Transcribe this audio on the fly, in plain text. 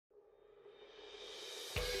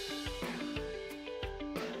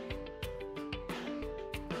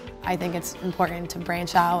I think it's important to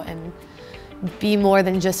branch out and be more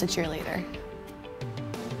than just a cheerleader.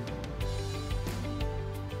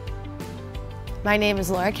 My name is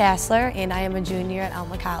Laura Kastler, and I am a junior at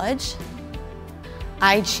Alma College.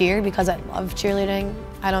 I cheer because I love cheerleading.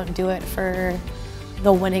 I don't do it for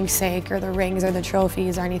the winning sake or the rings or the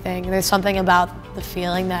trophies or anything. There's something about the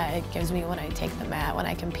feeling that it gives me when I take the mat, when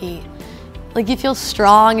I compete. Like, you feel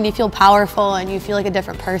strong and you feel powerful and you feel like a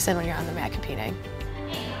different person when you're on the mat competing.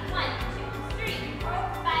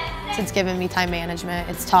 It's given me time management.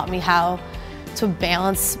 It's taught me how to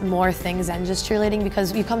balance more things than just cheerleading,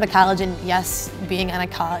 because you come to college and yes, being on a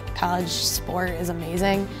college sport is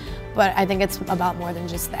amazing, but I think it's about more than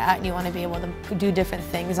just that, and you want to be able to do different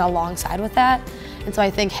things alongside with that. And so I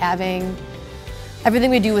think having everything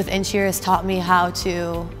we do within cheer has taught me how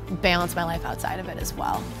to balance my life outside of it as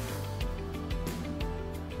well.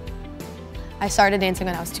 I started dancing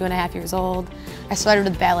when I was 2.5 years old. I started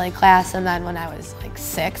with ballet class, and then when I was like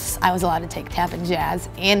 6, I was allowed to take tap and jazz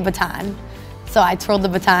and baton. So I twirled the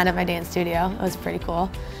baton at my dance studio. It was pretty cool.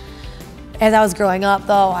 As I was growing up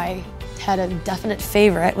though, I had a definite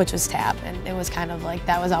favorite, which was tap, and it was kind of like,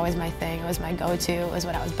 that was always my thing. It was my go-to, it was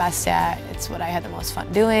what I was best at, it's what I had the most fun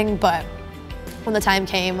doing. But when the time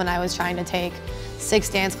came when I was trying to take 6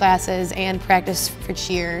 dance classes and practice for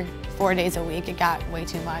cheer 4 days a week, it got way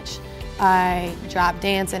too much. I dropped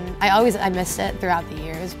dance, and I missed it throughout the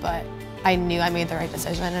years, but I knew I made the right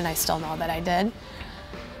decision, and I still know that I did.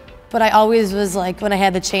 But I always was like, when I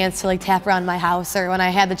had the chance to like tap around my house, or when I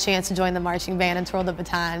had the chance to join the marching band and twirl the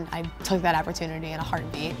baton, I took that opportunity in a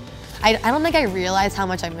heartbeat. I don't think I realized how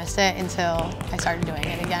much I missed it until I started doing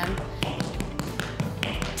it again.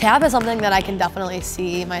 Tap is something that I can definitely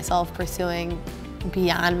see myself pursuing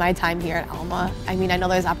beyond my time here at Alma. I mean, I know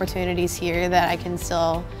there's opportunities here that I can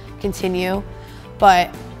still continue,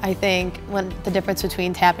 but I think when the difference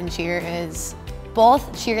between tap and cheer is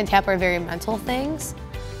both cheer and tap are very mental things,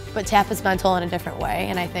 but tap is mental in a different way,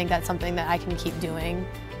 and I think that's something that I can keep doing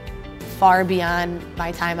far beyond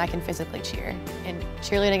my time I can physically cheer. And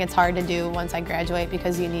cheerleading, it's hard to do once I graduate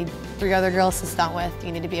because you need 3 other girls to stunt with.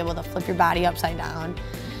 You need to be able to flip your body upside down.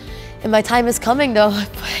 And my time is coming to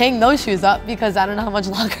hang those shoes up, because I don't know how much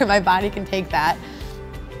longer my body can take that.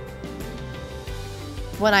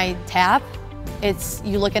 When I tap, it's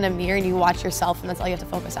you look in a mirror and you watch yourself, and that's all you have to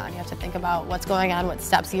focus on. You have to think about what's going on, what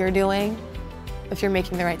steps you're doing, if you're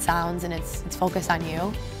making the right sounds, and it's focused on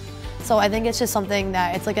you. So I think it's just something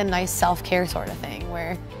that, it's like a nice self-care sort of thing,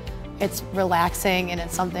 where it's relaxing and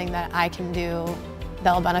it's something that I can do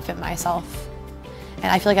that'll benefit myself. And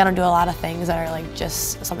I feel like I don't do a lot of things that are like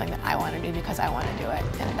just something that I want to do because I want to do it,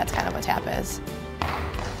 and that's kind of what tap is.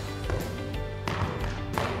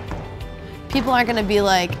 People aren't going to be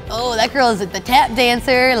like, oh, that girl is the tap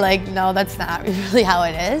dancer. Like, no, that's not really how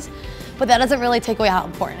it is. But that doesn't really take away how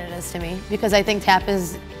important it is to me, because I think tap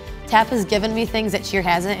has given me things that cheer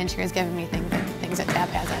hasn't, and cheer has given me things that tap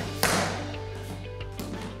hasn't.